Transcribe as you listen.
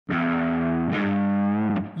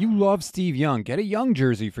You love Steve Young. Get a Young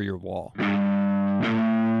jersey for your wall.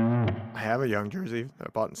 I have a Young jersey that I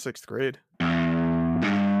bought in 6th grade.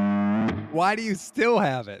 Why do you still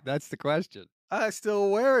have it? That's the question. I still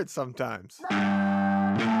wear it sometimes.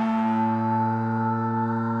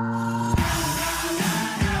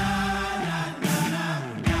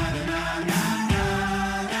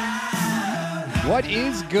 What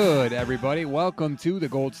is good, everybody? Welcome to the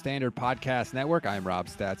Gold Standard Podcast Network. I'm Rob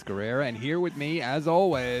Stats Guerrera, and here with me, as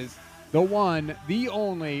always, the one, the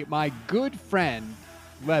only, my good friend,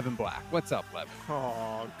 Levin Black. What's up, Levin?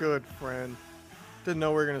 Oh, good friend. Didn't know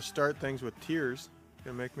we were going to start things with tears.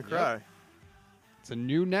 Gonna make me cry. It's a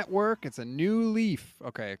new network. It's a new leaf.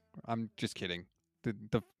 Okay, I'm just kidding.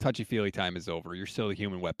 The touchy-feely time is over. You're still a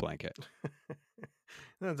human wet blanket.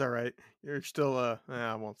 That's all right. You're still,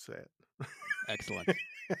 I won't say it. Excellent.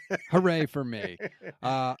 Hooray for me.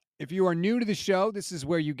 If you are new to the show, this is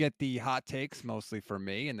where you get the hot takes, mostly from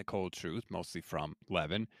me, and the cold truth, mostly from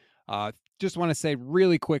Levin. Just want to say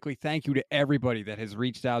really quickly, thank you to everybody that has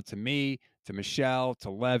reached out to me, to Michelle,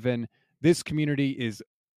 to Levin. This community is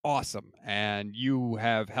awesome, and you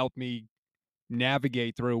have helped me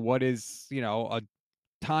navigate through what is, a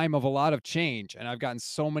time of a lot of change. And I've gotten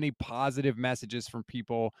so many positive messages from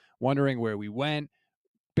people wondering where we went,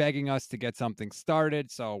 begging us to get something started.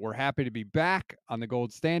 So we're happy to be back on the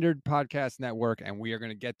Gold Standard Podcast Network, and we are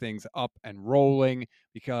going to get things up and rolling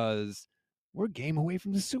because we're a game away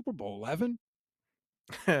from the Super Bowl, Levin.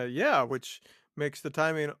 Yeah, which makes the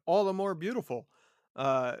timing all the more beautiful.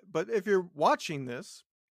 But if you're watching this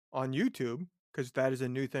on YouTube, because that is a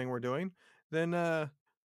new thing we're doing, then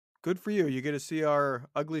good for you. You get to see our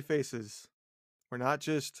ugly faces. We're not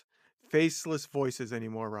just faceless voices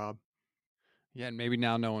anymore, Rob. Yeah, and maybe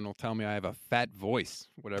now no one will tell me I have a fat voice,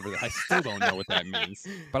 whatever. I still don't know what that means,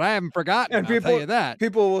 but I haven't forgotten. And I'll tell you that.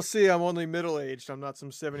 people will see I'm only middle-aged. I'm not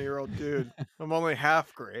some 70-year-old dude. I'm only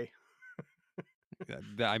half gray.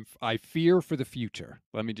 I fear for the future.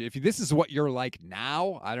 If this is what you're like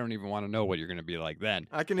now, I don't even want to know what you're going to be like then.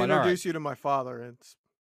 I can But introduce you to my father. It's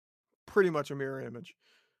pretty much a mirror image.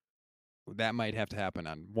 That might have to happen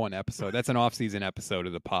on one episode. That's an off-season episode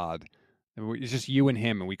of the pod. It's just you and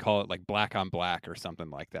him, and we call it like Black on Black or something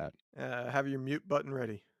like that. Have your mute button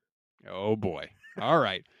ready. Oh, boy. All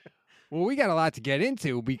right. Well, we got a lot to get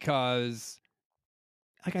into because,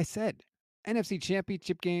 like I said, NFC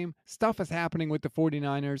Championship game, stuff is happening with the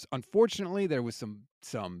 49ers. Unfortunately, there was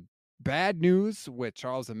some bad news with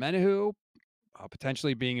Charles Omenihu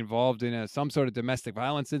potentially being involved in some sort of domestic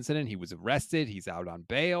violence incident. He was arrested. He's out on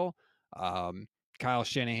bail. Kyle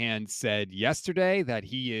Shanahan said yesterday that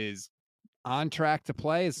he is on track to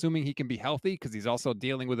play, assuming he can be healthy, because he's also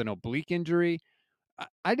dealing with an oblique injury.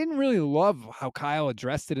 I didn't really love how Kyle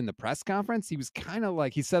addressed it in the press conference. He was kind of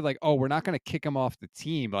like, he said like, oh, we're not going to kick him off the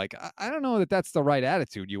team. Like, I don't know that that's the right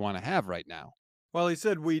attitude you want to have right now. Well, he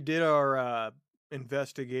said we did our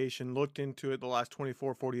investigation, looked into it the last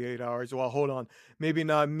 24, 48 hours. Well, hold on. Maybe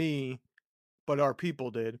not me, but our people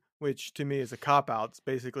did, which to me is a cop-out. It's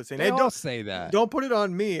basically saying, They hey, all say that. don't put it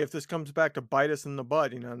on me if this comes back to bite us in the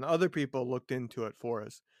butt. And other people looked into it for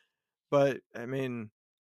us. But, I mean,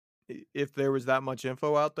 if there was that much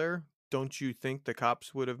info out there, don't you think the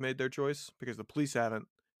cops would have made their choice? Because the police haven't.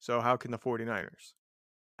 So how can the 49ers?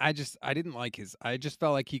 I didn't like I just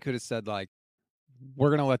felt like he could have said like, we're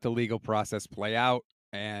going to let the legal process play out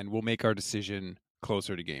and we'll make our decision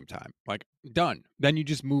closer to game time. Like, done. Then you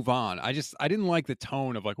just move on. I didn't like the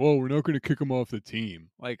tone of like, whoa, we're not going to kick him off the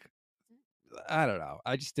team. Like, I don't know.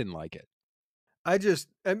 I just didn't like it. I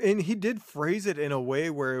mean, he did phrase it in a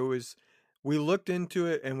way where it was, we looked into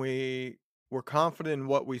it and we were confident in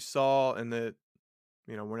what we saw and that,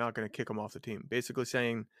 we're not going to kick him off the team. Basically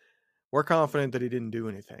saying, we're confident that he didn't do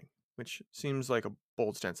anything, which seems like a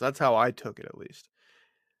bold stance. That's how I took it, at least.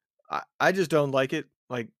 I just don't like it.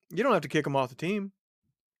 Like, you don't have to kick him off the team,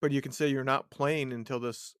 but you can say you're not playing until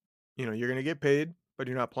this, you're going to get paid, but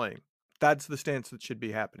you're not playing. That's the stance that should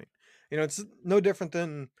be happening. It's no different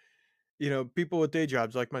than, people with day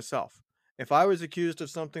jobs like myself. If I was accused of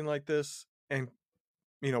something like this and,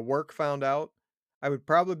 work found out, I would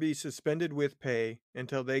probably be suspended with pay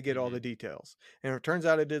until they get all the details. And if it turns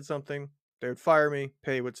out I did something, they would fire me,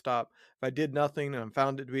 pay would stop. If I did nothing and I'm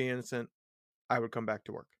found to be innocent, I would come back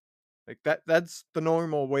to work. Like that's the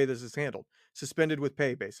normal way this is handled. Suspended with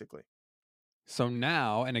pay, basically. So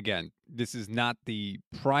now, and again, this is not the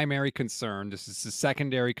primary concern. This is the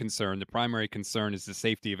secondary concern. The primary concern is the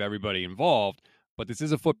safety of everybody involved. But this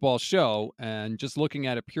is a football show. And just looking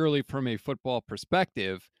at it purely from a football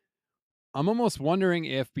perspective, I'm almost wondering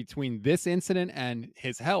if between this incident and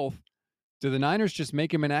his health, do the Niners just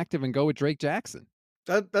make him inactive and go with Drake Jackson?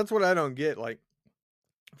 That's what I don't get. Like,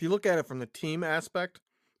 if you look at it from the team aspect,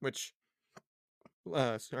 which,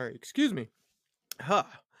 sorry, excuse me, huh?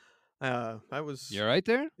 I was, You right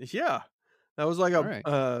there? yeah, that was like All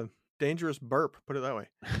a right. dangerous burp. Put it that way.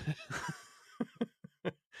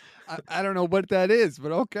 I don't know what that is,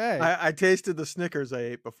 but okay. I tasted the Snickers I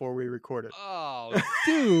ate before we recorded. Oh,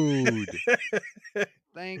 dude.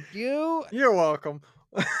 Thank you. You're welcome.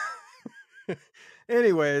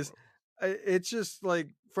 Anyways, it's just like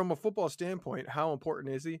from a football standpoint, how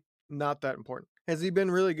important is he? Not that important. Has he been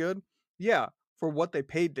really good? Yeah, for what they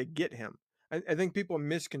paid to get him. I think people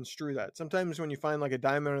misconstrue that. Sometimes when you find like a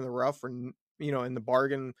diamond in the rough, or in the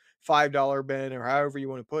bargain $5 bin, or however you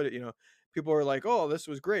want to put it, people are like, "Oh, this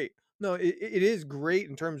was great." No, it is great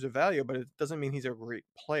in terms of value, but it doesn't mean he's a great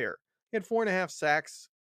player. He had 4.5 sacks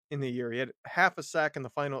in the year. He had half a sack in the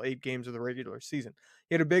final 8 games of the regular season.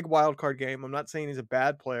 He had a big wild card game. I'm not saying he's a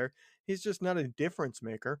bad player. He's just not a difference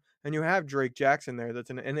maker. And you have Drake Jackson there that's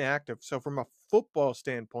an inactive. So from a football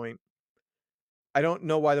standpoint, I don't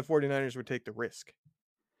know why the 49ers would take the risk.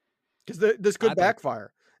 Because this could I'd like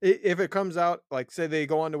backfire. If it comes out, like say they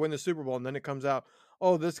go on to win the Super Bowl and then it comes out,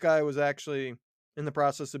 oh, this guy was actually in the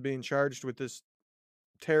process of being charged with this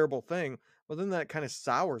terrible thing, well, then that kind of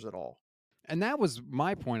sours it all. and that was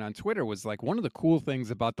my point on Twitter was like one of the cool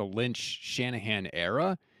things about the Lynch Shanahan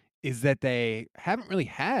era is that they haven't really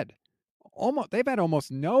had they've had almost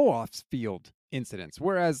no off-field incidents.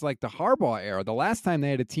 Whereas like the Harbaugh era, the last time they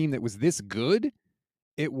had a team that was this good,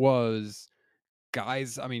 it was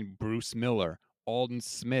guys, I mean, Bruce Miller, Alden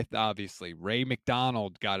Smith, obviously, Ray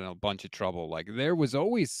McDonald got in a bunch of trouble. Like there was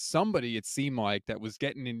always somebody, it seemed like, that was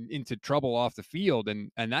getting into trouble off the field, and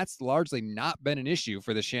that's largely not been an issue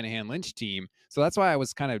for the Shanahan Lynch team. So that's why I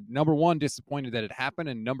was kind of number one disappointed that it happened,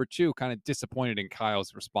 and number two kind of disappointed in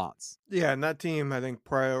Kyle's response. Yeah, and that team, I think,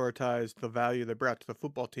 prioritized the value they brought to the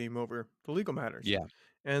football team over the legal matters. Yeah,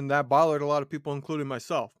 And that bothered a lot of people, including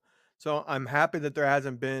myself. So I'm happy that there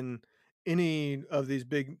hasn't been any of these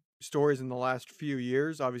big stories in the last few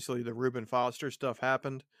years. Obviously, the Reuben Foster stuff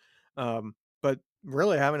happened, but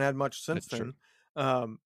really haven't had much since that's true. then.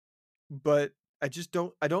 Um, but I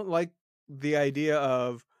don't like the idea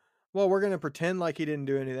of, well, we're going to pretend like he didn't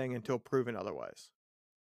do anything until proven otherwise.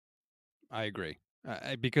 I agree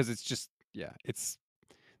because it's just yeah, it's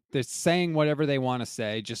they're saying whatever they want to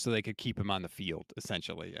say just so they could keep him on the field,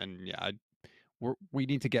 essentially. And yeah, we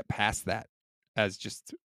need to get past that as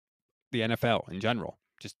just the NFL in general.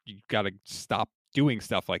 Just you got to stop doing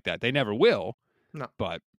stuff like that. They never will, No.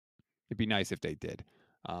 but it'd be nice if they did.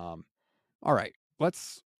 All right,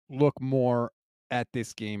 let's look more at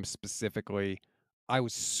this game specifically. I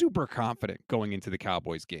was super confident going into the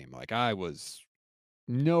Cowboys game. Like I was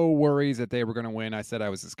no worries that they were going to win. I said I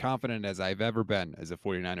was as confident as I've ever been as a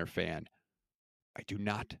 49er fan. I do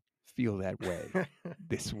not feel that way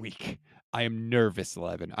this week. I am nervous,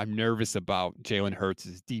 Levin. I'm nervous about Jalen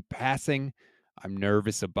Hurts' deep passing. I'm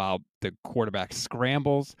nervous about the quarterback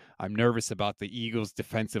scrambles. I'm nervous about the Eagles'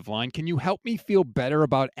 defensive line. Can you help me feel better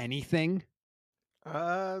about anything?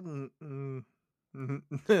 Not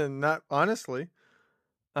honestly.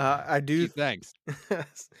 I do. Gee, thanks.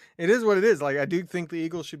 It is what it is. Like I do think the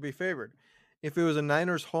Eagles should be favored. If it was a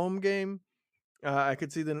Niners home game, I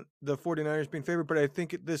could see the 49ers being favored, but I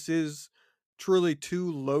think this is truly two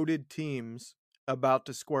loaded teams about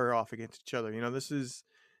to square off against each other. This is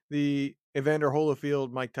the Evander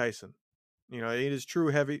Holyfield, Mike Tyson. It is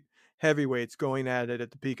true heavyweights going at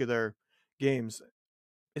the peak of their games.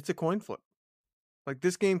 It's a coin flip. Like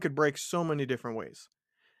this game could break so many different ways.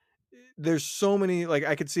 There's so many, like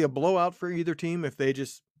I could see a blowout for either team if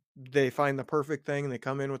they find the perfect thing and they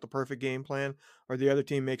come in with the perfect game plan, or the other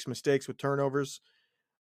team makes mistakes with turnovers.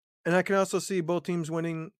 And I can also see both teams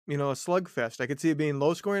winning, a slugfest. I could see it being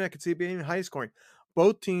low scoring. I could see it being high scoring.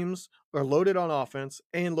 Both teams are loaded on offense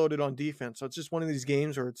and loaded on defense. So it's just one of these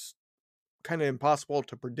games where it's kind of impossible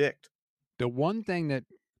to predict. The one thing that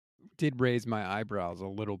did raise my eyebrows a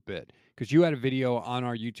little bit because you had a video on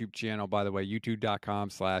our YouTube channel, by the way,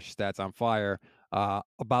 youtube.com/statsonfire,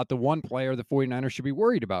 about the one player the 49ers should be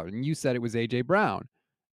worried about. And you said it was AJ Brown.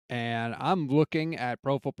 And I'm looking at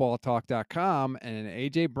profootballtalk.com, and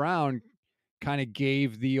AJ Brown kind of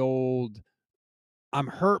gave the old I'm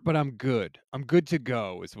hurt, but I'm good. I'm good to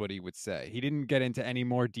go, is what he would say. He didn't get into any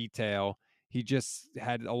more detail. He just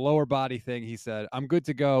had a lower body thing. He said, I'm good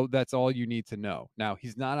to go. That's all you need to know. Now,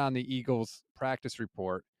 he's not on the Eagles practice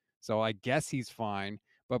report, so I guess he's fine.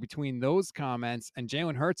 But between those comments and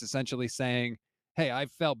Jalen Hurts essentially saying, hey, I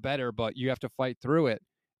felt better, but you have to fight through it,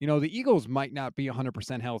 the Eagles might not be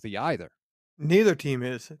 100% healthy either. Neither team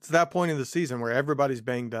is. It's that point in the season where everybody's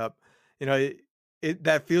banged up. You know,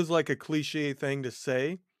 that feels like a cliche thing to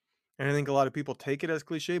say, and I think a lot of people take it as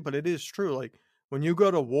cliche, but it is true. Like when you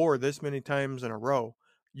go to war this many times in a row,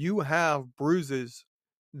 you have bruises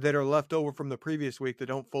that are left over from the previous week that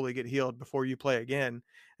don't fully get healed before you play again.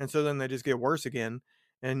 And so then they just get worse again.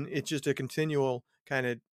 And it's just a continual kind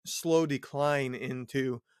of slow decline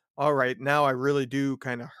into, all right, now I really do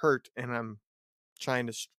kind of hurt and I'm trying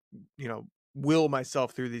to, will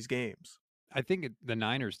myself through these games. I think the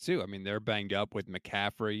Niners too. I mean, they're banged up with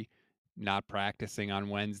McCaffrey not practicing on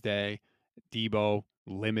Wednesday, Debo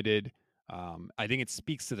limited. I think it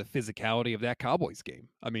speaks to the physicality of that Cowboys game.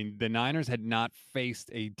 I mean, the Niners had not faced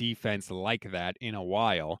a defense like that in a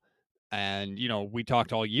while. And, we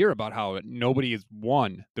talked all year about how nobody has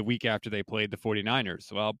won the week after they played the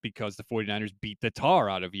 49ers. Well, because the 49ers beat the tar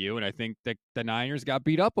out of you. And I think that the Niners got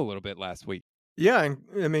beat up a little bit last week. Yeah, and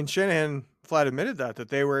I mean Shanahan flat admitted that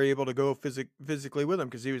they were able to go physically with him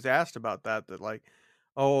because he was asked about that like,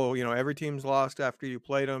 oh, every team's lost after you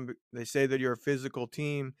played them. They say that you're a physical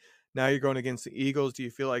team. Now you're going against the Eagles. Do you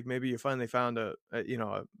feel like maybe you finally found a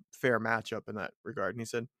fair matchup in that regard? And he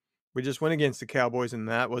said, we just went against the Cowboys, and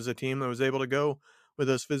that was a team that was able to go with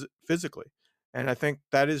us physically. And I think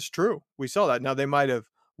that is true. We saw that. Now they might have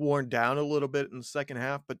worn down a little bit in the second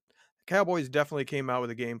half, but the Cowboys definitely came out with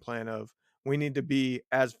a game plan of we need to be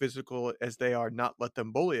as physical as they are, not let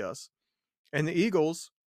them bully us. And the Eagles,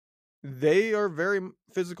 they are a very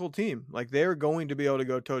physical team. Like they're going to be able to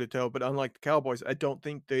go toe to toe, but unlike the Cowboys, I don't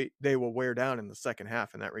think they will wear down in the second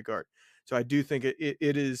half in that regard. So I do think it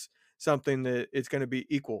is something that it's going to be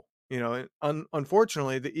equal. And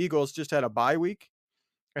unfortunately, the Eagles just had a bye week,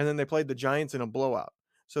 and then they played the Giants in a blowout.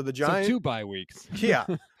 So the So Giants, 2 bye weeks. yeah,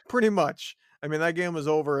 pretty much. I mean, that game was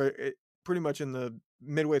over pretty much in the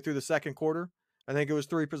midway through the second quarter. I think it was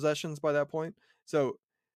 3 possessions by that point. So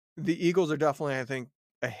the Eagles are definitely, I think,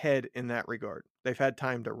 ahead in that regard. They've had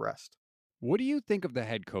time to rest. What do you think of the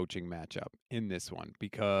head coaching matchup in this one?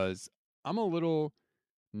 Because I'm a little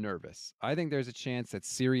nervous. I think there's a chance that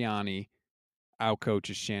Sirianni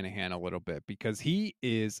outcoaches Shanahan a little bit because he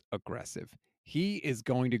is aggressive. He is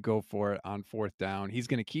going to go for it on fourth down. He's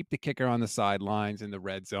going to keep the kicker on the sidelines in the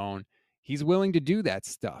red zone. He's willing to do that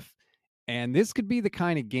stuff. And this could be the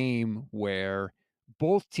kind of game where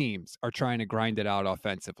both teams are trying to grind it out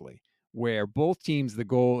offensively, where both teams, the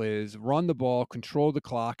goal is run the ball, control the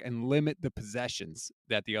clock, and limit the possessions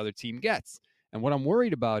that the other team gets. And what I'm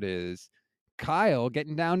worried about is Kyle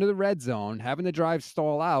getting down to the red zone, having the drive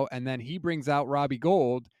stall out, and then he brings out Robbie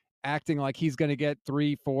Gold, acting like he's going to get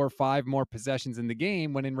 3, 4, 5 more possessions in the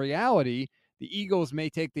game, when in reality, the Eagles may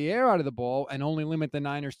take the air out of the ball and only limit the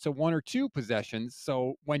Niners to 1 or 2 possessions.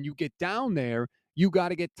 So when you get down there, you got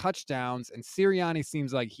to get touchdowns. And Sirianni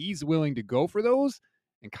seems like he's willing to go for those,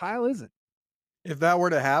 and Kyle isn't. If that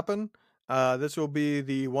were to happen, this will be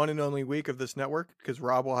the one and only week of this network because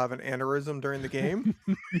Rob will have an aneurysm during the game.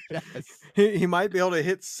 Yes. He might be able to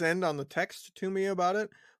hit send on the text to me about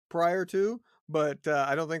it prior to, but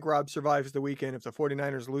I don't think Rob survives the weekend if the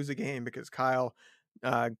 49ers lose a game because Kyle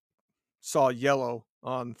uh, saw yellow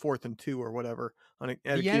on 4th and 2 or whatever at a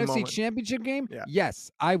The key NFC moment. Championship game? Yeah.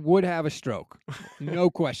 Yes, I would have a stroke. No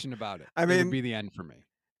question about it. I It would mean, be the end for me.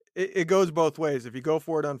 it goes both ways. If you go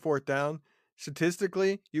for it on 4th down,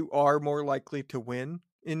 statistically, you are more likely to win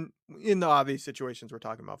in the obvious situations we're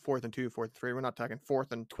talking about. 4th and 2, 4th and 3. We're not talking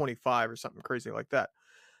 4th and 25 or something crazy like that.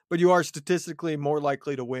 But you are statistically more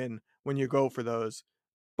likely to win when you go for those.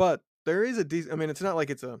 But there is a decent, I mean, it's not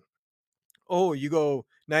like it's oh, you go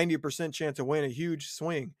 90% chance to win, a huge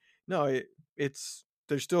swing. No, it's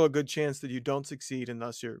there's still a good chance that you don't succeed and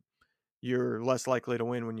thus you're less likely to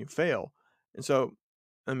win when you fail. And so,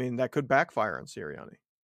 I mean, that could backfire on Sirianni.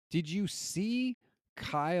 Did you see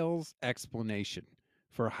Kyle's explanation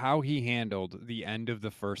for how he handled the end of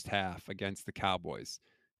the first half against the Cowboys?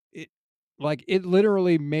 It it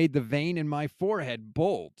literally made the vein in my forehead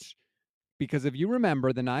bulge. Because if you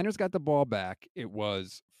remember, the Niners got the ball back. It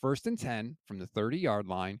was 1st and 10 from the 30-yard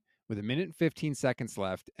line with 1 minute and 15 seconds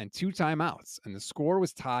left and 2 timeouts. And the score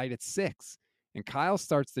was tied at 6. And Kyle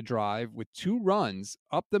starts the drive with 2 runs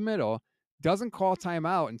up the middle, doesn't call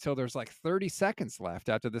timeout until there's like 30 seconds left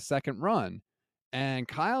after the second run. And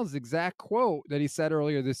Kyle's exact quote that he said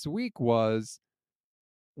earlier this week was,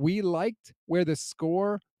 "We liked where the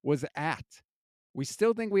score was at. We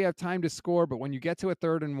still think we have time to score, but when you get to a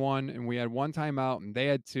 3rd and 1 and we had 1 timeout and they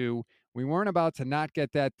had 2, we weren't about to not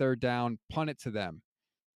get that 3rd down, punt it to them."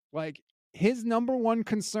 Like, his number one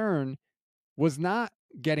concern was not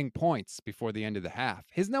getting points before the end of the half.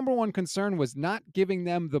 His number one concern was not giving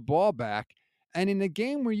them the ball back. And in a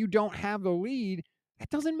game where you don't have the lead, that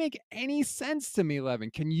doesn't make any sense to me,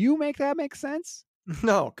 Levin. Can you make that make sense?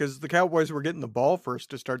 No, because the Cowboys were getting the ball first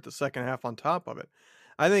to start the second half on top of it.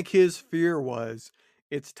 I think his fear was,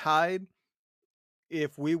 it's tied.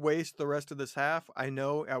 If we waste the rest of this half, I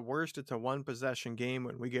know at worst it's a one possession game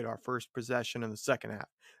when we get our first possession in the second half.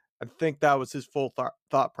 I think that was his full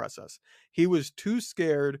thought process. He was too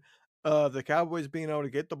scared of the Cowboys being able to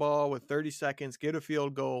get the ball with 30 seconds, get a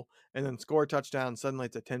field goal, and then score a touchdown. Suddenly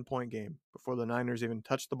it's a 10-point game before the Niners even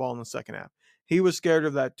touch the ball in the second half. He was scared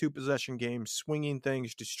of that two possession game, swinging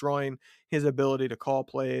things, destroying his ability to call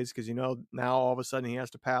plays because, now all of a sudden he has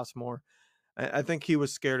to pass more. I think he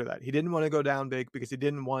was scared of that. He didn't want to go down big because he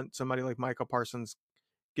didn't want somebody like Michael Parsons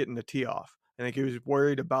getting the tee off. I think he was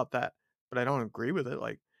worried about that, but I don't agree with it.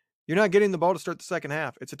 Like, you're not getting the ball to start the second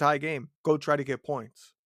half. It's a tie game. Go try to get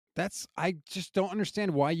points. I just don't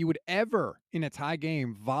understand why you would ever in a tie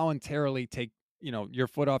game voluntarily take, your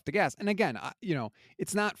foot off the gas. And again,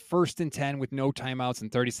 it's not 1st and 10 with no timeouts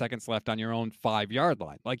and 30 seconds left on your own 5-yard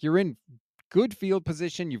line. Like you're in good field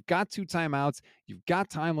position. You've got 2 timeouts. You've got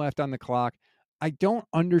time left on the clock. I don't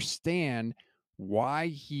understand why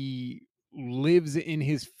he lives in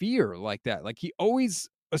his fear like that. Like he always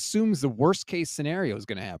assumes the worst case scenario is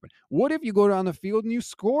going to happen. What if you go down the field and you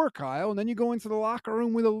score, Kyle, and then you go into the locker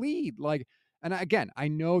room with a lead? Like, and again, I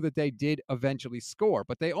know that they did eventually score,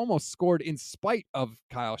 but they almost scored in spite of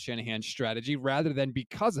Kyle Shanahan's strategy rather than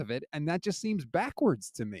because of it. And that just seems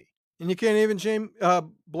backwards to me. And you can't even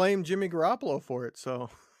blame Jimmy Garoppolo for it. So,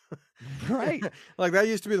 Right. like that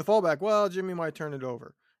used to be the fallback. Well, Jimmy might turn it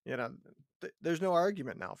over. There's no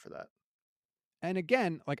argument now for that. And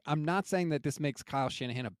again, like I'm not saying that this makes Kyle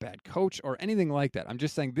Shanahan a bad coach or anything like that. I'm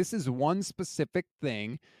just saying this is one specific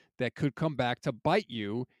thing that could come back to bite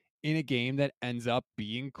you in a game that ends up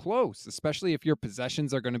being close, especially if your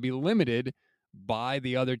possessions are going to be limited by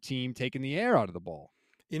the other team taking the air out of the ball.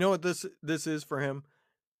 You know what this is for him?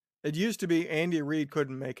 It used to be Andy Reid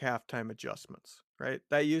couldn't make halftime adjustments, right?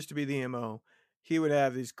 That used to be the MO. He would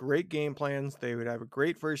have these great game plans. They would have a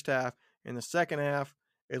great first half. In the second half,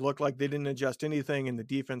 it looked like they didn't adjust anything and the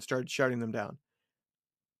defense started shutting them down.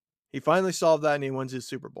 He finally solved that and he wins his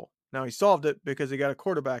Super Bowl. Now he solved it because he got a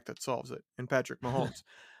quarterback that solves it in Patrick Mahomes.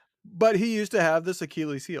 But he used to have this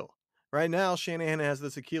Achilles heel. Right now, Shanahan has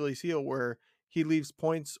this Achilles heel where he leaves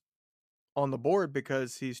points on the board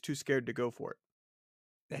because he's too scared to go for it.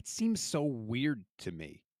 That seems so weird to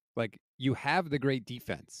me. Like you have the great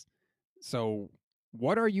defense. So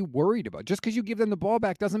what are you worried about? Just because you give them the ball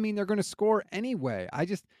back doesn't mean they're going to score anyway.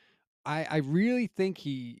 I really think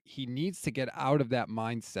he needs to get out of that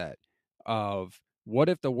mindset of what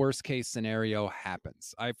if the worst case scenario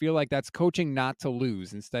happens. I feel like that's coaching not to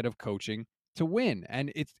lose instead of coaching to win.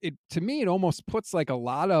 And it to me it almost puts like a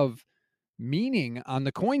lot of meaning on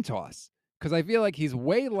the coin toss because I feel like he's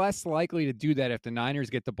way less likely to do that if the Niners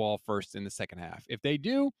get the ball first in the second half. If they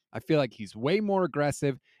do, I feel like he's way more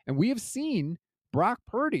aggressive. And we have seen Brock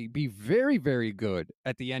Purdy be very, very good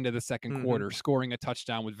at the end of the second Mm-hmm. quarter, scoring a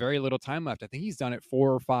touchdown with very little time left. I think he's done it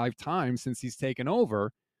 4 or 5 times since he's taken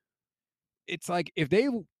over. It's like if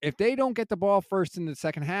they don't get the ball first in the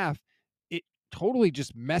second half, it totally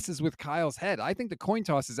just messes with Kyle's head. I think the coin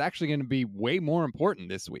toss is actually going to be way more important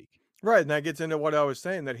this week. Right, and that gets into what I was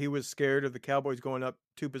saying, that he was scared of the Cowboys going up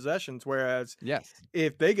 2 possessions, whereas Yes.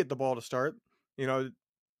 if they get the ball to start,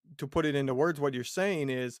 to put it into words, what you're saying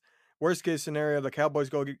is worst case scenario, the Cowboys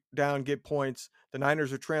go down, get points, the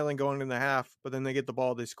Niners are trailing going in the half, but then they get the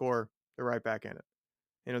ball, they score, they're right back in it.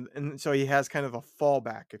 And so he has kind of a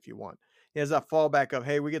fallback if you want. He has that fallback of,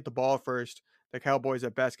 hey, we get the ball first. The Cowboys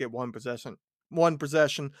at best get one possession,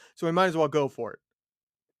 so we might as well go for it.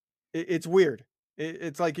 It's weird.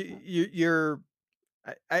 It's like you're.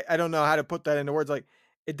 I don't know how to put that into words. Like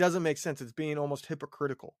it doesn't make sense. It's being almost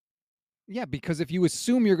hypocritical. Yeah, because if you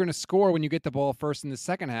assume you're going to score when you get the ball first in the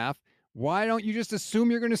second half, why don't you just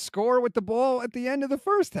assume you're going to score with the ball at the end of the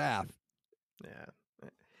first half? Yeah,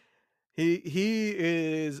 he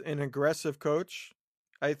is an aggressive coach.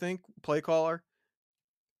 I think play caller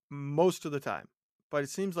most of the time, but it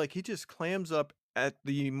seems like he just clams up at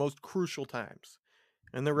the most crucial times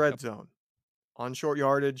in the red Yep. zone, on short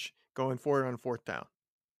yardage, going for it on fourth down.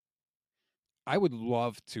 I would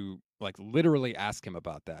love to like literally ask him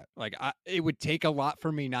about that. Like it would take a lot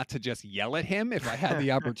for me not to just yell at him if I had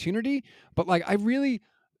the opportunity, but like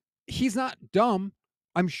he's not dumb.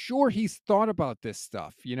 I'm sure he's thought about this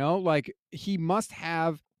stuff, Like he must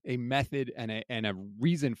have a method and a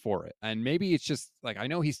reason for it. And maybe it's just like I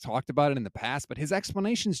know he's talked about it in the past, but his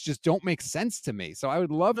explanations just don't make sense to me. So I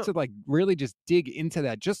would love No, to like really just dig into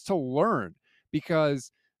that just to learn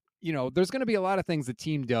because there's going to be a lot of things the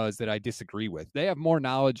team does that I disagree with. They have more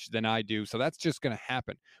knowledge than I do, so that's just going to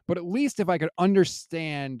happen. But at least if I could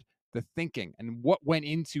understand the thinking and what went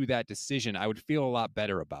into that decision, I would feel a lot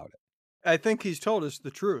better about it. I think he's told us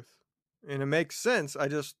the truth, and it makes sense. I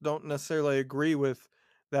just don't necessarily agree with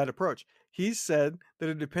that approach. He said that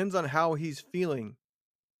it depends on how he's feeling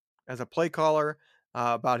as a play caller,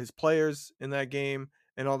 about his players in that game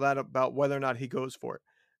and all that about whether or not he goes for it.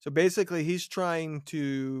 So basically, he's trying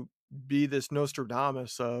to be this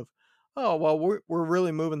Nostradamus of, oh well, we're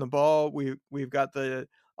really moving the ball. We've got the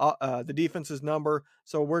defense's number,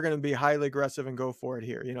 so we're going to be highly aggressive and go for it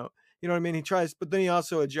here. You know what I mean. He tries, but then he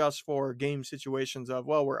also adjusts for game situations of,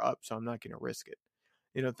 well, we're up, so I'm not going to risk it.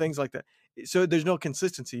 Things like that. So there's no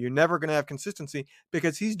consistency. You're never going to have consistency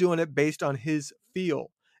because he's doing it based on his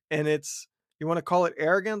feel. And you want to call it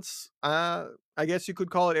arrogance? I guess you could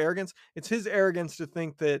call it arrogance. It's his arrogance to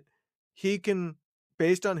think that he can,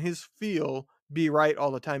 based on his feel, be right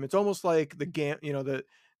all the time. It's almost like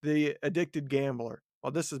the addicted gambler.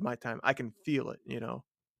 Well, this is my time. I can feel it.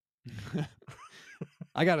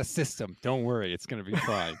 I got a system. Don't worry, it's going to be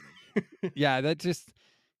fine. Yeah,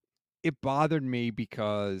 it bothered me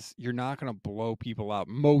because you're not going to blow people out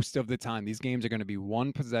most of the time. These games are going to be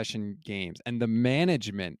one possession games, and the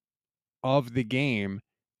management of the game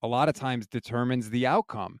a lot of times determines the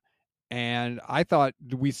outcome. And I thought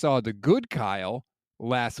we saw the good Kyle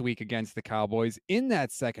last week against the Cowboys in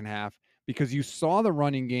that second half because you saw the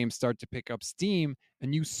running game start to pick up steam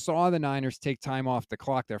and you saw the Niners take time off the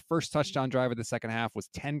clock. Their first touchdown drive of the second half was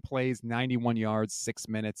 10 plays, 91 yards, 6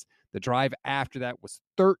 minutes. The drive after that was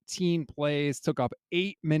 13 plays, took up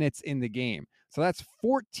 8 minutes in the game. So that's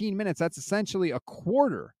 14 minutes. That's essentially a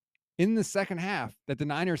quarter in the second half that the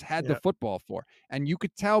Niners had the football for. And you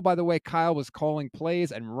could tell by the way Kyle was calling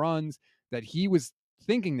plays and runs that he was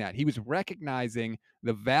thinking that. He was recognizing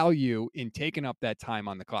the value in taking up that time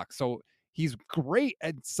on the clock. So he's great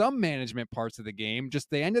at some management parts of the game. Just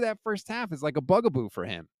the end of that first half is like a bugaboo for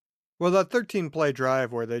him. Well, that 13 play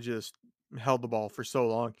drive where they just held the ball for so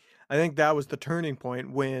long, I think that was the turning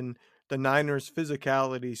point when the Niners'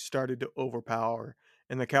 physicality started to overpower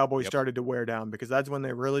and the Cowboys Yep. started to wear down because that's when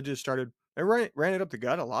they really just started. They ran it up the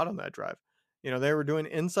gut a lot on that drive. They were doing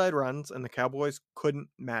inside runs and the Cowboys couldn't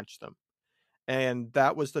match them. And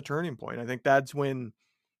that was the turning point. I think that's when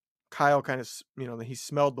Kyle kind of, he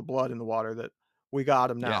smelled the blood in the water that we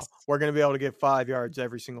got him now. Yes. We're going to be able to get 5 yards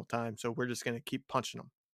every single time. So we're just going to keep punching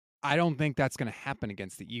them. I don't think that's going to happen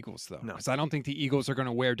against the Eagles, though, No. because I don't think the Eagles are going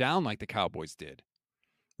to wear down like the Cowboys did.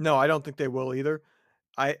 No, I don't think they will either.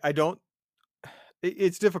 I don't.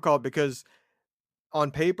 It's difficult because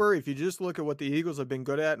on paper, if you just look at what the Eagles have been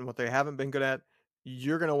good at and what they haven't been good at,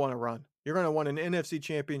 you're going to want to run. You're going to want an NFC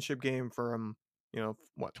Championship game from,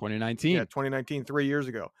 what? 2019. Yeah, 2019, 3 years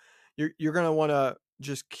ago. You're going to want to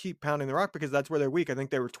just keep pounding the rock because that's where they're weak. I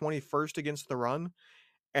think they were 21st against the run,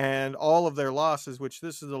 and all of their losses, which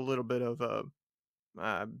this is a little bit of a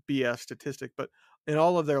BS statistic, but in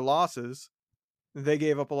all of their losses, they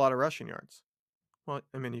gave up a lot of rushing yards. Well,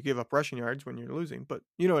 I mean, you give up rushing yards when you're losing, but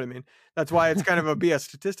you know what I mean. That's why it's kind of a BS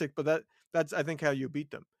statistic, but that's I think how you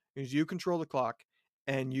beat them is you control the clock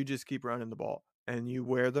and you just keep running the ball and you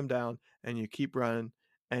wear them down and you keep running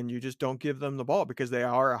and you just don't give them the ball because they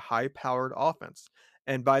are a high-powered offense.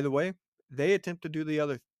 And by the way, they attempt to do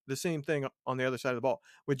the same thing on the other side of the ball.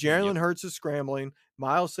 With Jalen Hurts is scrambling,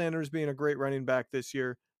 Miles Sanders being a great running back this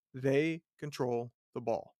year, they control the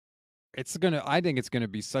ball. I think it's gonna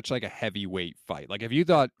be such like a heavyweight fight. Like if you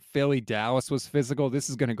thought Philly Dallas was physical, this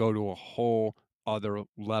is gonna go to a whole other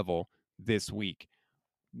level this week.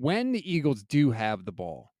 When the Eagles do have the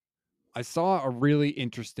ball, I saw a really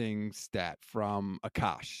interesting stat from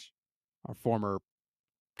Akash, our former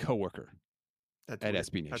coworker That's at weird.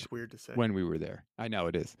 SB Nation. That's weird to say. When we were there. I know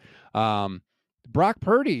it is. Brock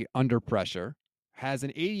Purdy under pressure has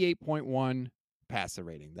an 88.1 passer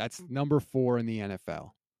rating. That's number 4 in the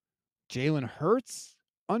NFL. Jalen Hurts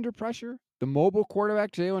under pressure, the mobile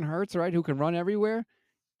quarterback, Jalen Hurts, right, who can run everywhere.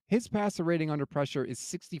 His passer rating under pressure is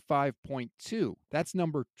 65.2. That's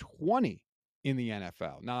number 20 in the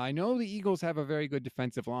NFL. Now, I know the Eagles have a very good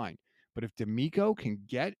defensive line, but if DeMeco can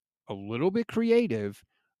get a little bit creative,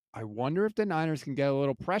 I wonder if the Niners can get a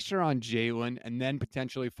little pressure on Jalen and then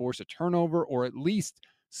potentially force a turnover or at least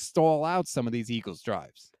stall out some of these Eagles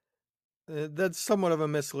drives. That's somewhat of a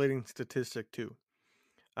misleading statistic too.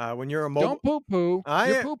 When you're a mobile, Don't poo-poo.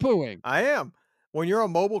 You're poo-pooing. I am. When you're a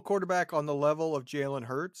mobile quarterback on the level of Jalen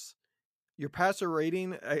Hurts, your passer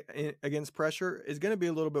rating against pressure is going to be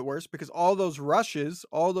a little bit worse because all those rushes,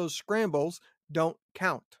 all those scrambles don't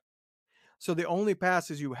count. So the only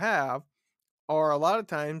passes you have or a lot of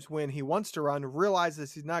times when he wants to run,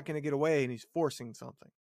 realizes he's not gonna get away and he's forcing something.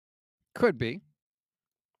 Could be.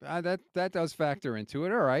 That does factor into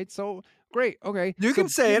it. All right. So great. Okay. You can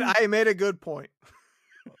So say it, given I made a good point.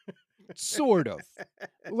 sort of,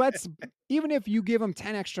 let's even if you give him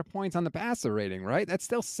 10 extra points on the passer rating, right? That's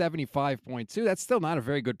still 75.2. That's still not a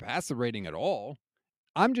very good passer rating at all.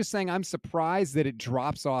 I'm just saying I'm surprised that it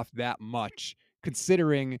drops off that much,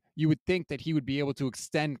 considering you would think that he would be able to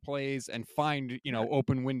extend plays and find, Right.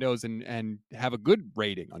 open windows and have a good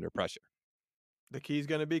rating under pressure. The key's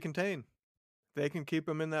gonna be contained. They can keep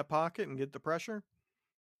him in that pocket and get the pressure,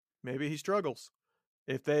 maybe he struggles.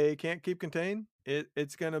 If they can't keep contained,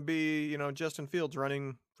 it's gonna be, Justin Fields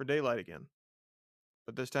running for daylight again.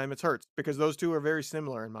 But this time it's Hurts because those 2 are very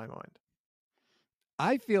similar in my mind.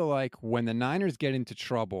 I feel like when the Niners get into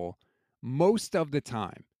trouble, most of the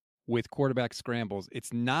time with quarterback scrambles,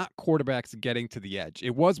 it's not quarterbacks getting to the edge.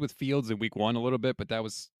 It was with Fields in week 1 a little bit, but that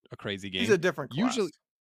was a crazy He's game. a different Usually, class.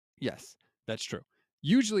 yes, that's true.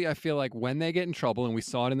 Usually, I feel like when they get in trouble, and we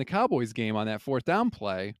saw it in the Cowboys game on that fourth down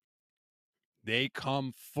play, they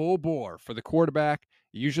come full bore for the quarterback.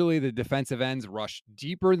 Usually, the defensive ends rush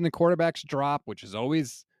deeper than the quarterback's drop, which is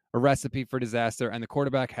always a recipe for disaster. And the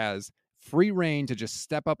quarterback has free reign to just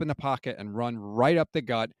step up in the pocket and run right up the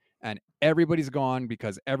gut. And everybody's gone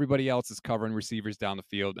because everybody else is covering receivers down the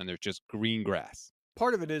field, and there's just green grass.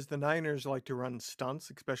 Part of it is the Niners like to run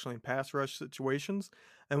stunts, especially in pass rush situations,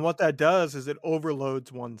 and what that does is it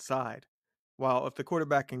overloads one side. While if the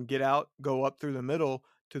quarterback can get out, go up through the middle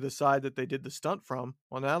to the side that they did the stunt from,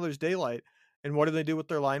 well, now there's daylight. And what do they do with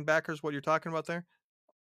their linebackers? What you're talking about there?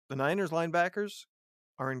 The Niners linebackers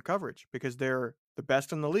are in coverage because they're the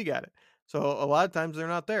best in the league at it. So a lot of times they're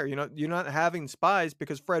not there. You're not having spies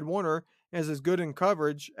because Fred Warner is as good in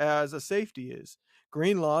coverage as a safety is.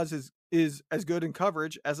 Greenlaw is as good in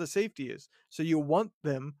coverage as a safety is. So you want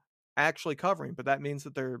them actually covering, but that means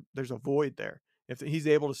that there's a void there. If he's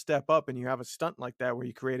able to step up and you have a stunt like that where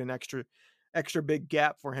you create an extra big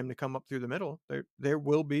gap for him to come up through the middle, there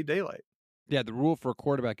will be daylight. Yeah, the rule for a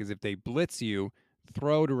quarterback is if they blitz you,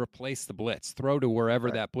 throw to replace the blitz, throw to wherever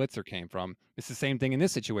Right. that blitzer came from. It's the same thing in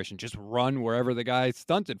this situation. Just run wherever the guy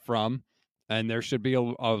stunted from, and there should be a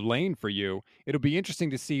lane for you. It'll be interesting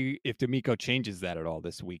to see if D'Amico changes that at all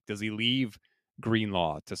this week. Does he leave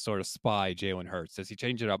Greenlaw to sort of spy Jalen Hurts? Does he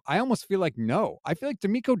change it up? I almost feel like no. I feel like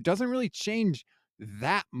D'Amico doesn't really change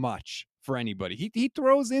that much for anybody. He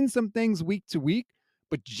throws in some things week to week,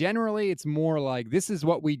 but generally it's more like this is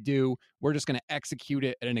what we do. We're just going to execute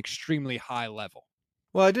it at an extremely high level.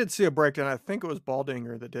 Well, I did see a breakdown. I think it was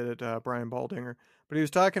Baldinger that did it, Brian Baldinger, but he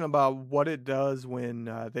was talking about what it does when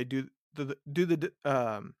they the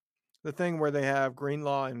thing where they have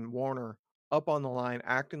Greenlaw and Warner up on the line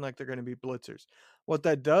acting like they're going to be blitzers. What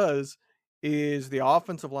that does is the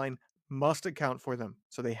offensive line must account for them,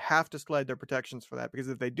 so they have to slide their protections for that. Because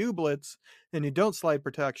if they do blitz and you don't slide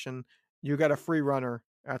protection, you got a free runner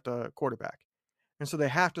at the quarterback. And so they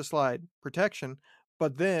have to slide protection,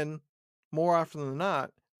 but then more often than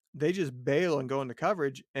not, they just bail and go into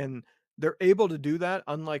coverage, and they're able to do that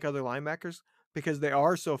unlike other linebackers because they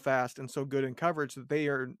are so fast and so good in coverage that they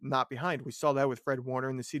are not behind. We saw that with Fred Warner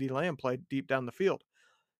and the CeeDee Lamb play deep down the field.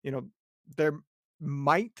 You know, there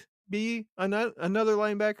might be another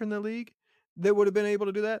linebacker in the league that would have been able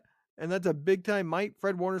to do that, and that's a big time might.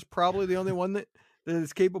 Fred Warner's probably the only one that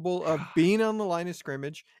is capable of being on the line of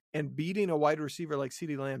scrimmage and beating a wide receiver like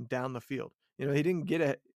CeeDee Lamb down the field. He didn't get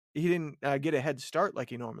a head start like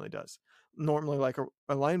he normally does, normally like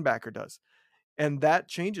a linebacker does. And that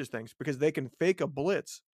changes things because they can fake a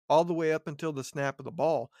blitz all the way up until the snap of the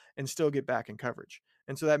ball and still get back in coverage.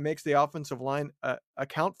 And so that makes the offensive line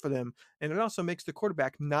account for them, and it also makes the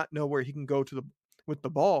quarterback not know where he can go to the with the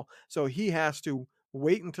ball. So he has to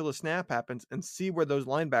wait until the snap happens and see where those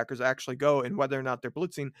linebackers actually go and whether or not they're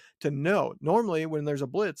blitzing to know. Normally, when there's a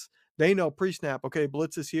blitz, they know pre-snap. Okay,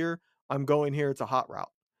 blitz is here. I'm going here. It's a hot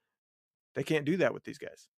route. They can't do that with these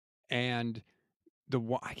guys. And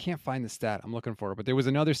I can't find the stat. I'm looking for it, but there was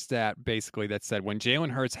another stat basically that said when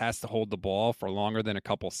Jalen Hurts has to hold the ball for longer than a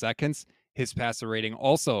couple seconds, his passer rating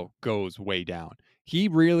also goes way down. He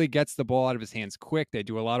really gets the ball out of his hands quick. They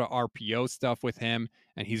do a lot of RPO stuff with him,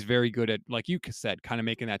 and he's very good at, like you said, kind of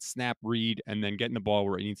making that snap read and then getting the ball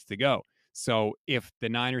where it needs to go. So if the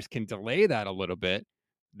Niners can delay that a little bit,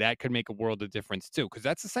 that could make a world of difference too, because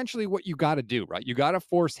that's essentially what you got to do, right? You got to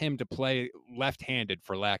force him to play left-handed,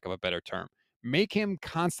 for lack of a better term. Make him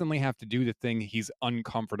constantly have to do the thing he's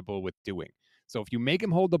uncomfortable with doing. So if you make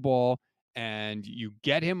him hold the ball and you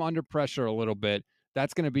get him under pressure a little bit,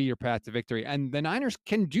 that's going to be your path to victory. And the Niners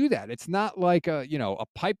can do that. It's not like a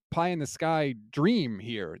pipe pie in the sky dream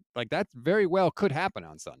here. Like that very well could happen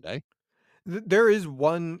on Sunday. There is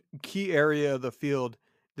one key area of the field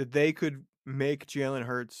that they could make Jalen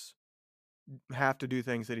Hurts have to do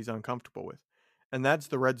things that he's uncomfortable with, and that's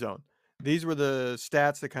the red zone. These were the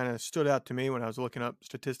stats that kind of stood out to me when I was looking up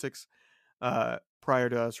statistics prior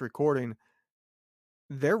to us recording.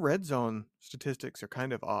 Their red zone statistics are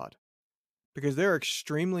kind of odd because they're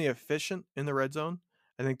extremely efficient in the red zone.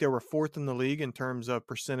 I think they were fourth in the league in terms of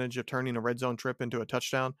percentage of turning a red zone trip into a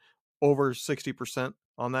touchdown, over 60%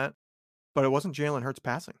 on that. But it wasn't Jalen Hurts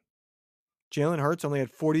passing. Jalen Hurts only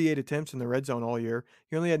had 48 attempts in the red zone all year.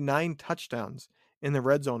 He only had 9 touchdowns in the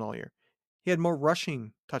red zone all year. He had more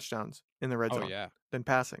rushing touchdowns in the red Oh zone yeah. than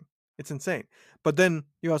passing. It's insane. But then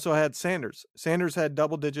you also had Sanders. Sanders had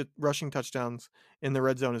double-digit rushing touchdowns in the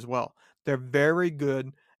red zone as well. They're very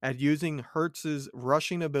good at using Hurts's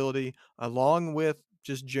rushing ability along with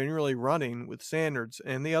just generally running with Sanders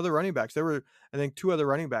and the other running backs. There were, I think, 2 other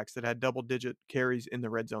running backs that had double-digit carries in the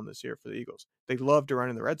red zone this year for the Eagles. They love to run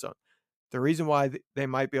in the red zone. The reason why they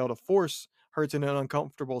might be able to force Hurts in an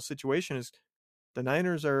uncomfortable situation is the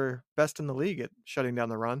Niners are best in the league at shutting down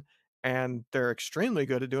the run, and they're extremely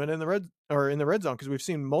good at doing it in the red zone because we've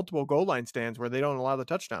seen multiple goal line stands where they don't allow the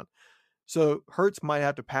touchdown. So Hurts might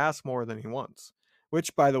have to pass more than he wants.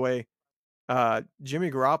 Which, by the way,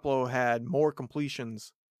 Jimmy Garoppolo had more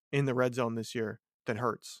completions in the red zone this year than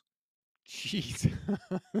Hurts. Jeez.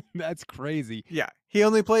 That's crazy. Yeah, he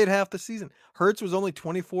only played half the season. Hurts was only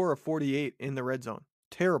 24 or 48 in the red zone.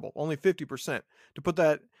 Terrible, only 50%. To put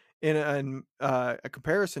that in a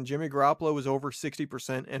comparison, Jimmy Garoppolo was over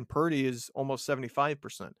 60%, and Purdy is almost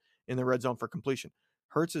 75% in the red zone for completion.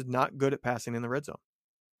 Hurts is not good at passing in the red zone.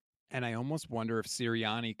 And I almost wonder if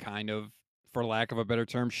Sirianni kind of, for lack of a better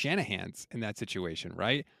term, Shanahan's in that situation,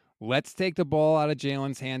 right? Let's take the ball out of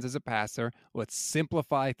Jalen's hands as a passer. Let's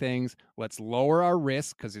simplify things. Let's lower our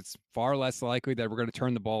risk because it's far less likely that we're going to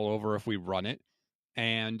turn the ball over if we run it.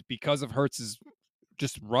 And because of Hurts's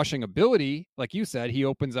just rushing ability, like you said, he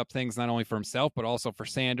opens up things not only for himself, but also for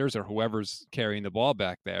Sanders or whoever's carrying the ball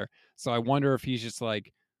back there. So I wonder if he's just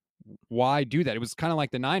like, why do that? It was kind of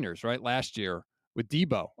like the Niners, right? Last year with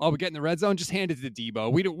Debo. Oh, we get in the red zone, just hand it to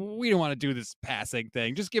Debo. We don't want to do this passing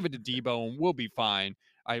thing. Just give it to Debo and we'll be fine.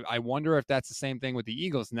 I wonder if that's the same thing with the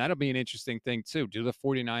Eagles, and that'll be an interesting thing too. Do the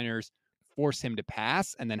 49ers force him to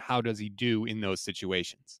pass, and then how does he do in those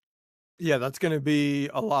situations? Yeah, that's going to be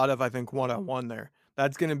a lot of, I think, one-on-one there.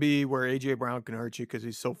 That's going to be where A.J. Brown can hurt you because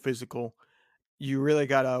he's so physical. You really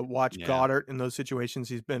got to watch Yeah. Goddard in those situations.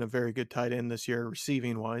 He's been a very good tight end this year,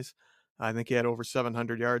 receiving wise. I think he had over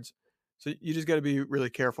 700 yards. So you just got to be really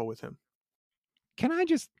careful with him. Can I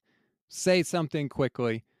just say something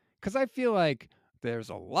quickly? Because I feel like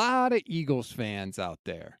there's a lot of Eagles fans out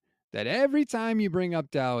there that every time you bring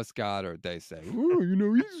up Dallas Goddard, they say,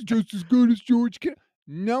 oh, he's just as good as George Kittle.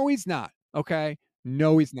 No, he's not. Okay.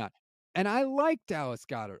 No, he's not. And I like Dallas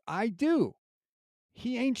Goddard. I do.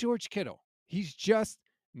 He ain't George Kittle. He's just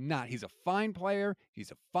not. He's a fine player.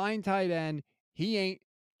 He's a fine tight end. He ain't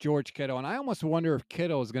George Kittle. And I almost wonder if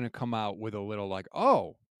Kittle is going to come out with a little like,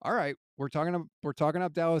 oh, all right, we're talking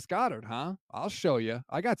up Dallas Goddard, huh? I'll show you.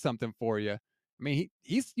 I got something for you. I mean,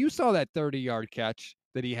 he's you saw that 30-yard catch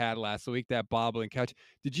that he had last week, that bobbling catch.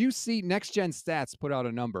 Did you see Next Gen Stats put out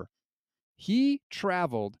a number? He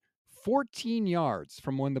traveled 14 yards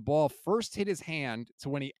from when the ball first hit his hand to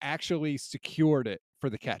when he actually secured it for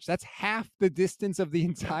the catch. That's half the distance of the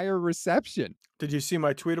entire reception. Did you see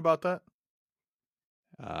my tweet about that?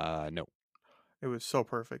 No. It was so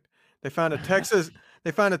perfect. They found a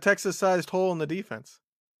Texas-sized hole in the defense.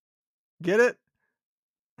 Get it?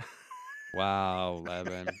 Wow,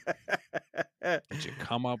 Levin. Did you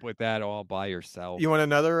come up with that all by yourself? You want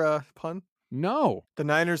another pun? No. The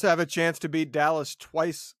Niners have a chance to beat Dallas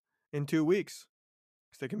twice in 2 weeks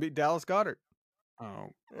because they can beat Dallas Goddard.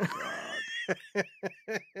 Oh, God.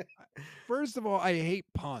 First of all, I hate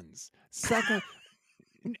puns. Second,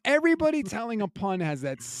 everybody telling a pun has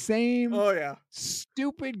that same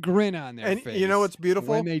stupid grin on their face. And you know what's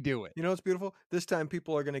beautiful? When they do it. You know what's beautiful? This time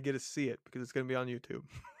people are going to get to see it because it's going to be on YouTube.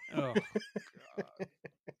 Oh, God.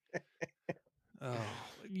 Oh,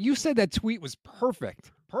 you said that tweet was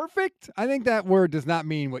perfect. Perfect? I think that word does not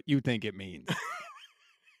mean what you think it means.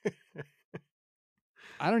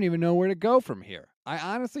 I don't even know where to go from here. I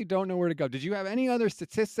honestly don't know where to go. Did you have any other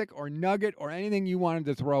statistic or nugget or anything you wanted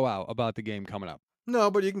to throw out about the game coming up?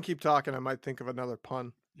 No, but you can keep talking. I might think of another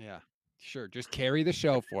pun. Yeah. Sure, just carry the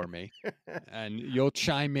show for me, and you'll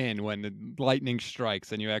chime in when the lightning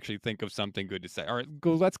strikes and you actually think of something good to say. All right,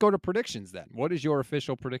 let's go to predictions then. What is your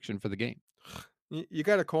official prediction for the game? You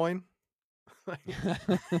got a coin?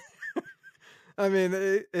 I mean,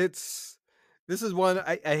 it's this is one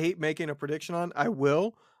I hate making a prediction on. I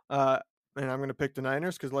will, uh, and I'm going to pick the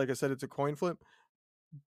Niners because, like I said, it's a coin flip.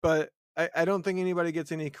 But I don't think anybody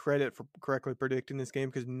gets any credit for correctly predicting this game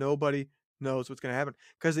because nobody knows what's going to happen.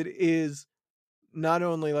 Because it is not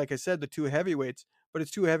only, like I said, the two heavyweights, but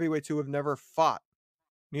it's two heavyweights who have never fought.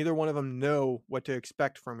 Neither one of them know what to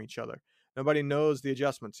expect from each other. Nobody knows the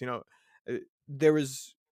adjustments. There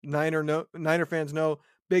was Niner fans know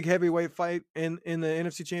big heavyweight fight in the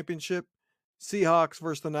NFC Championship, Seahawks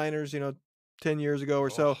versus the Niners. 10 years ago or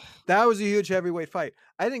so, Oh, that was a huge heavyweight fight.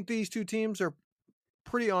 I think these two teams are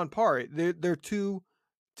pretty on par. They're two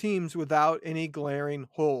teams without any glaring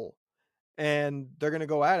hole, and they're going to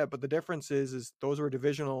go at it. But the difference is those were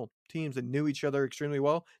divisional teams that knew each other extremely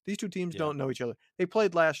well. These two teams yeah. don't know each other. They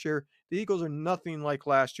played last year. The Eagles are nothing like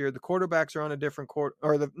last year. The quarterbacks are on a different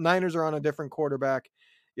or the Niners are on a different quarterback.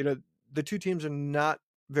 You know, the two teams are not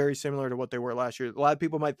very similar to what they were last year. A lot of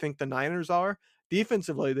people might think the Niners are.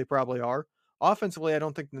 Defensively, they probably are. Offensively, I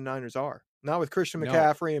don't think the Niners are. Not with Christian No.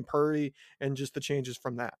 McCaffrey and Purdy and just the changes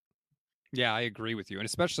from that. Yeah, I agree with you, and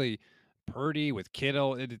especially Purdy with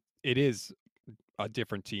Kittle. It is a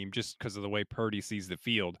different team just because of the way Purdy sees the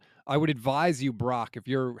field. I would advise you, Brock, if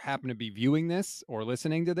you're happen to be viewing this or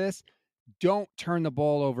listening to this, don't turn the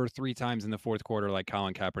ball over 3 times in the fourth quarter like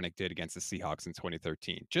Colin Kaepernick did against the Seahawks in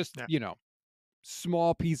 2013. Just, Yeah.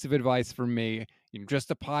 small piece of advice from me.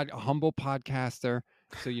 Just a humble podcaster.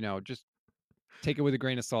 So, just take it with a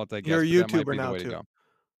grain of salt, I You're guess, a but that might YouTuber be the now way to too. go.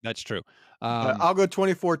 That's true. But I'll go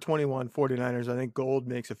 24-21 49ers. I think Gold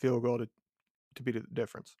makes a field goal to beat the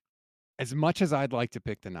difference. As much as I'd like to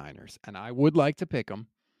pick the Niners, and I would like to pick them,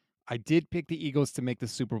 I did pick the Eagles to make the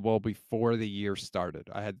Super Bowl before the year started.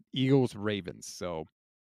 I had Eagles Ravens, so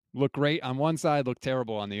look great on one side, look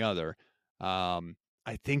terrible on the other.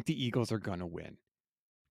 I think the Eagles are going to win.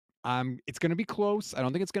 It's going to be close. I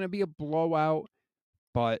don't think it's going to be a blowout,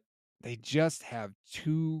 but they just have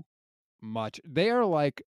too much. They are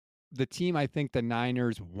like the team I think the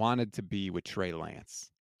Niners wanted to be with Trey Lance.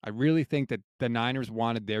 I really think that the Niners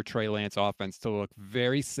wanted their Trey Lance offense to look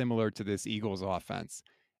very similar to this Eagles offense.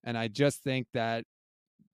 And I just think that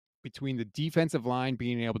between the defensive line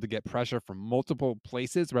being able to get pressure from multiple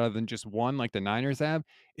places rather than just one like the Niners have,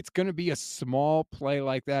 it's going to be a small play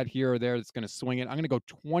like that here or there that's going to swing it. I'm going to go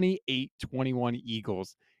 28-21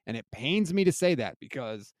 Eagles. And it pains me to say that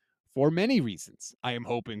because for many reasons, I am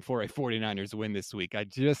hoping for a 49ers win this week. I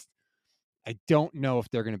don't know if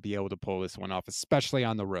they're going to be able to pull this one off, especially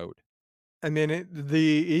on the road. I mean, the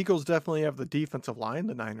Eagles definitely have the defensive line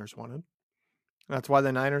the Niners wanted. That's why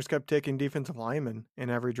the Niners kept taking defensive linemen in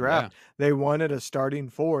every Yeah. draft. They wanted a starting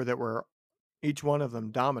four that were each one of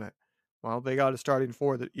them dominant. Well, they got a starting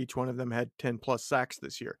four that each one of them had 10 plus sacks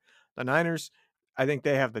this year. The Niners, I think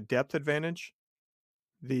they have the depth advantage.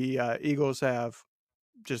 The Eagles have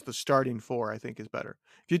just the starting four, I think, is better.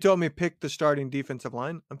 If you told me pick the starting defensive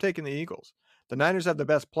line, I'm taking the Eagles. The Niners have the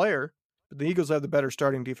best player, but the Eagles have the better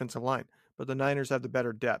starting defensive line. But the Niners have the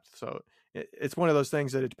better depth. So it's one of those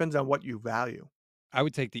things that it depends on what you value. I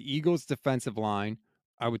would take the Eagles defensive line.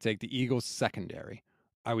 I would take the Eagles secondary.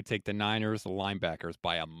 I would take the Niners linebackers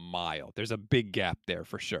by a mile. There's a big gap there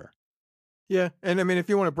for sure. Yeah, and I mean, if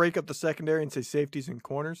you want to break up the secondary and say safeties and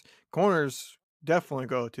corners definitely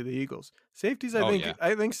go to the Eagles. Safeties, Oh yeah.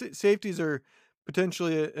 I think safeties are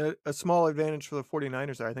potentially a small advantage for the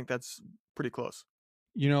 49ers there. I think that's pretty close.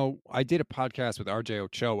 I did a podcast with RJ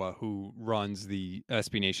Ochoa, who runs the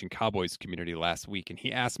SB Nation Cowboys community last week, and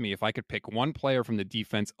he asked me if I could pick one player from the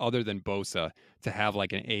defense other than Bosa to have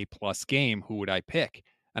like an A+ game, who would I pick?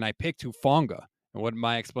 And I picked Hufanga. And what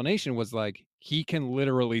my explanation was like, he can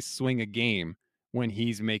literally swing a game when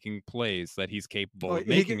he's making plays that he's capable Oh, of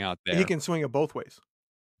making out he there. can swing it both ways.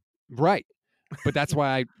 Right. But that's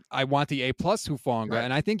why I want the A+ Hufanga, Right.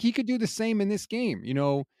 and I think he could do the same in this game.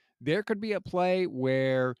 There could be a play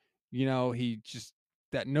where, he just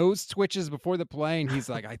that nose twitches before the play and he's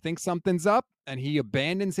like, I think something's up, and he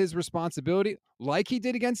abandons his responsibility like he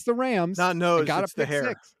did against the Rams Not and nose, got a it's the pick hair.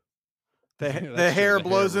 six. The That's true. hair The hair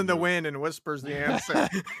blows in the removed. wind and whispers the answer. I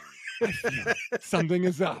feel it. Something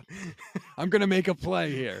is up. I'm gonna make a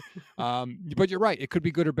play here. But you're right. It could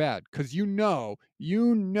be good or bad because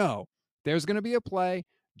there's gonna be a play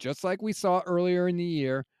just like we saw earlier in the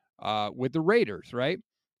year with the Raiders, right?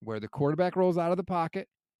 Where the quarterback rolls out of the pocket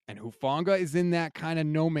And Hufanga is in that kind of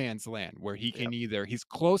no man's land where he can Yep. he's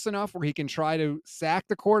close enough where he can try to sack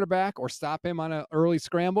the quarterback or stop him on an early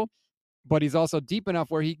scramble, but he's also deep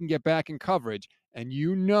enough where he can get back in coverage. And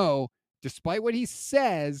despite what he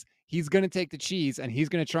says, he's going to take the cheese and he's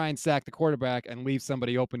going to try and sack the quarterback and leave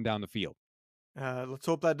somebody open down the field. Let's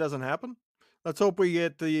hope that doesn't happen. Let's hope we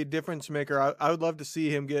get the difference maker. I would love to see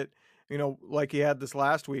him get, like he had this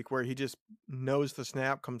last week where he just knows the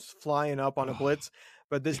snap, comes flying up on a Oh, blitz,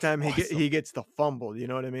 but this it's time awesome. he gets the fumble. You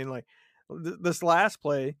know what I mean? Like this last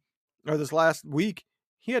play or this last week,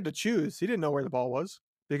 he had to choose. He didn't know where the ball was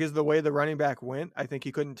because the way the running back went, I think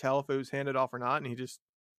he couldn't tell if it was handed off or not, and he just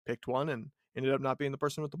picked one and ended up not being the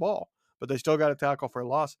person with the ball. But they still got a tackle for a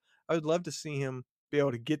loss. I would love to see him be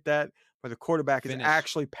able to get that where the quarterback is Finish.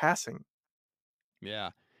 actually passing. Yeah.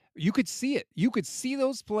 You could see it. You could see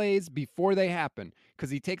those plays before they happen because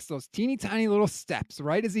he takes those teeny tiny little steps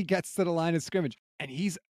right as he gets to the line of scrimmage, and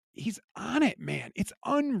he's on it, man. It's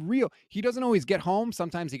unreal. He doesn't always get home.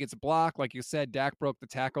 Sometimes he gets blocked, like you said. Dak broke the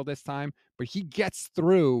tackle this time, but he gets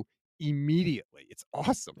through immediately. It's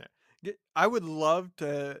awesome. Yeah. I would love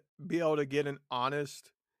to be able to get an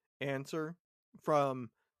honest answer from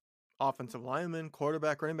offensive lineman,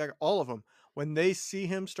 quarterback, running back, all of them. When they see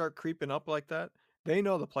him start creeping up like that, they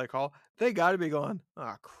know the play call. They got to be going,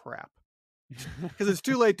 "Ah, crap." Because it's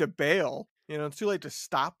too late to bail. It's too late to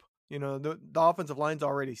stop. The offensive line's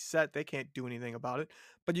already set. They can't do anything about it.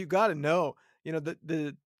 But you got to know,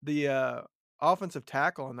 the offensive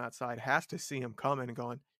tackle on that side has to see him coming and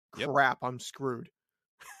going, Yep. "Crap, I'm screwed."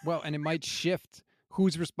 Well, and it might shift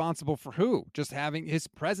who's responsible for who, just having his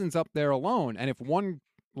presence up there alone. And if one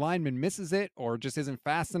lineman misses it or just isn't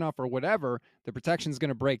fast enough or whatever, the protection's going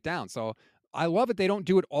to break down. So I love it. They don't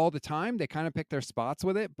do it all the time. They kind of pick their spots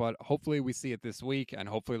with it, but hopefully we see it this week. And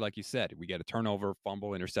hopefully, like you said, we get a turnover,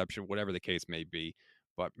 fumble, interception, whatever the case may be.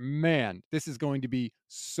 But man, this is going to be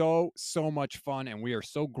so, so much fun. And we are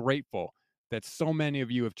so grateful that so many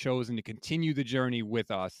of you have chosen to continue the journey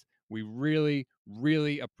with us. We really,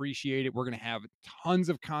 really appreciate it. We're going to have tons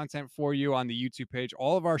of content for you on the YouTube page.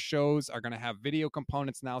 All of our shows are going to have video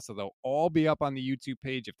components now, so they'll all be up on the YouTube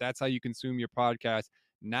page if that's how you consume your podcast.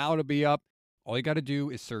 Now to be up. All you got to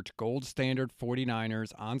do is search Gold Standard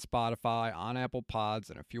 49ers on Spotify, on Apple Pods,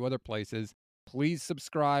 and a few other places. Please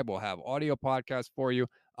subscribe. We'll have audio podcasts for you.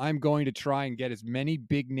 I'm going to try and get as many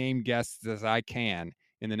big name guests as I can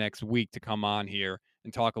in the next week to come on here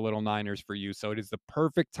and talk a little Niners for you. So it is the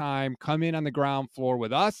perfect time. Come in on the ground floor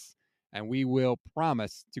with us, and we will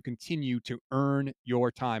promise to continue to earn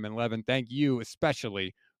your time. And Levin, thank you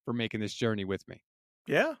especially for making this journey with me.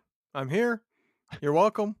 Yeah, I'm here. You're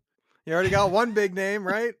welcome. You already got one big name,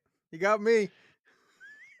 right? You got me.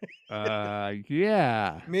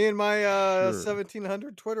 Yeah. Me and my Sure.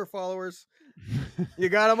 1,700 Twitter followers. You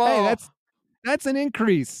got them Hey, all. that's an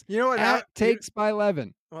increase. You know what? At takes by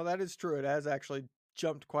Levin. Well, that is true. It has actually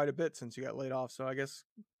jumped quite a bit since you got laid off. So I guess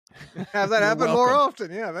have that You're happen more welcome.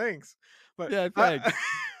 often. Yeah, thanks. But Yeah, I, thanks.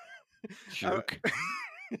 I, Jerk.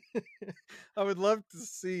 I would love to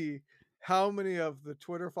see how many of the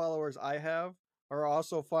Twitter followers I have are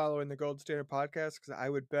also following the Gold Standard podcast because I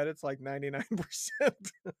would bet it's like 99%.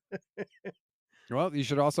 Well, you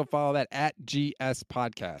should also follow that at GS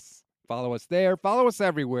Podcasts. Follow us there. Follow us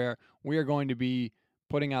everywhere. We are going to be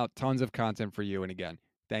putting out tons of content for you. And again,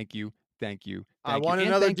 thank you, thank you, I thank you, want and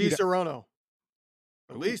another thank you Di to Serrano.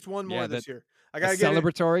 At ooh, least one yeah, more that this year. I a gotta get it.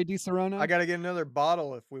 celebratory Di I Serrano. gotta get another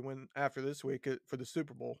bottle if we win after this week for the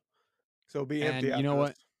Super Bowl. So it'll be empty And you know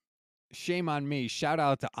after this. what? Shame on me. Shout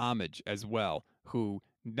out to Homage as well, who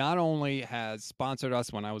not only has sponsored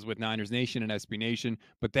us when I was with Niners Nation and SB Nation,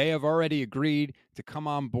 but they have already agreed to come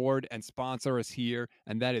on board and sponsor us here.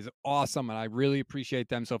 And that is awesome. And I really appreciate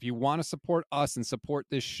them. So if you want to support us and support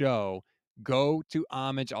this show, go to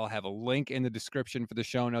Homage. I'll have a link in the description for the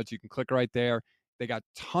show notes. You can click right there. They got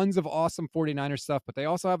tons of awesome 49ers stuff, but they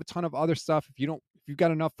also have a ton of other stuff. If you've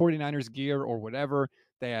got enough 49ers gear or whatever,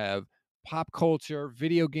 they have pop culture,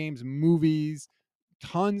 video games, movies,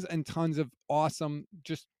 tons and tons of awesome,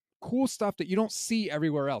 just cool stuff that you don't see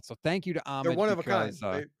everywhere else. So thank you to They're Homage one of a because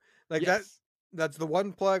kind. They like that. yes. That's the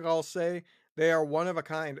one plug I'll say. They are one of a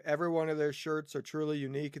kind. Every one of their shirts are truly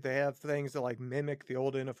unique. They have things that like mimic the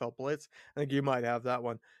old NFL Blitz. I think you might have that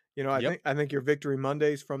one. I Yep. think your Victory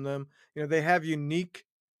Mondays from them. They have unique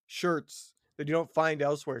shirts that you don't find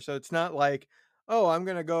elsewhere. So it's not like, oh, I'm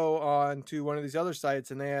gonna go on to one of these other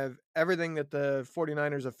sites and they have everything that the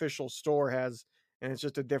 49ers official store has, and it's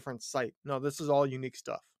just a different site. No, this is all unique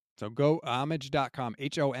stuff. So go homage.com,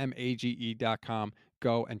 HOMAGE.com.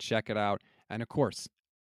 Go and check it out. And of course,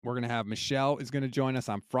 we're going to have Michelle is going to join us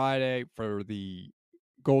on Friday for the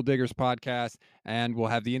Gold Diggers podcast, and we'll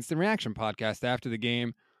have the Instant Reaction podcast after the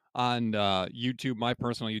game on YouTube, my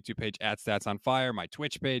personal YouTube page at Stats on Fire, my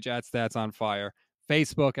Twitch page at Stats on Fire,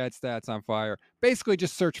 Facebook at Stats on Fire. Basically,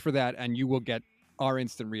 just search for that, and you will get our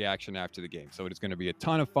instant reaction after the game. So it is going to be a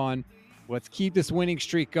ton of fun. Let's keep this winning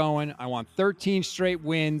streak going. I want 13 straight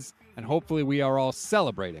wins, and hopefully we are all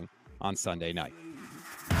celebrating on Sunday night.